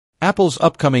Apple's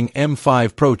upcoming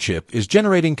M5 Pro chip is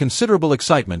generating considerable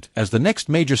excitement as the next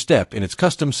major step in its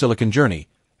custom silicon journey,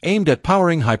 aimed at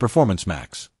powering high-performance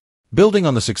Macs. Building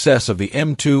on the success of the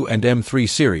M2 and M3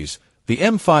 series, the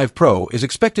M5 Pro is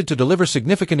expected to deliver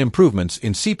significant improvements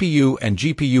in CPU and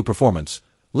GPU performance,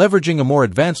 leveraging a more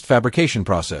advanced fabrication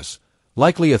process,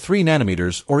 likely a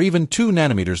 3nm or even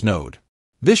 2nm node.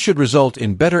 This should result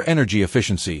in better energy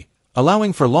efficiency,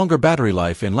 allowing for longer battery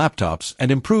life in laptops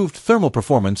and improved thermal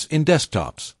performance in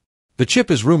desktops. The chip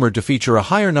is rumored to feature a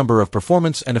higher number of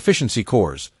performance and efficiency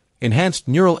cores, enhanced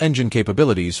neural engine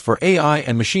capabilities for AI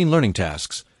and machine learning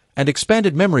tasks, and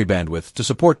expanded memory bandwidth to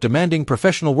support demanding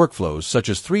professional workflows such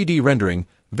as 3D rendering,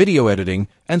 video editing,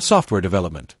 and software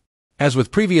development. As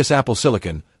with previous Apple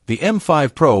Silicon, the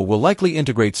M5 Pro will likely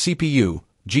integrate CPU,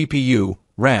 GPU,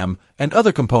 RAM, and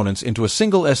other components into a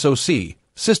single SoC,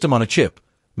 system on a chip,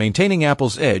 maintaining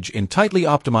Apple's edge in tightly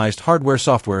optimized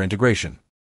hardware-software integration.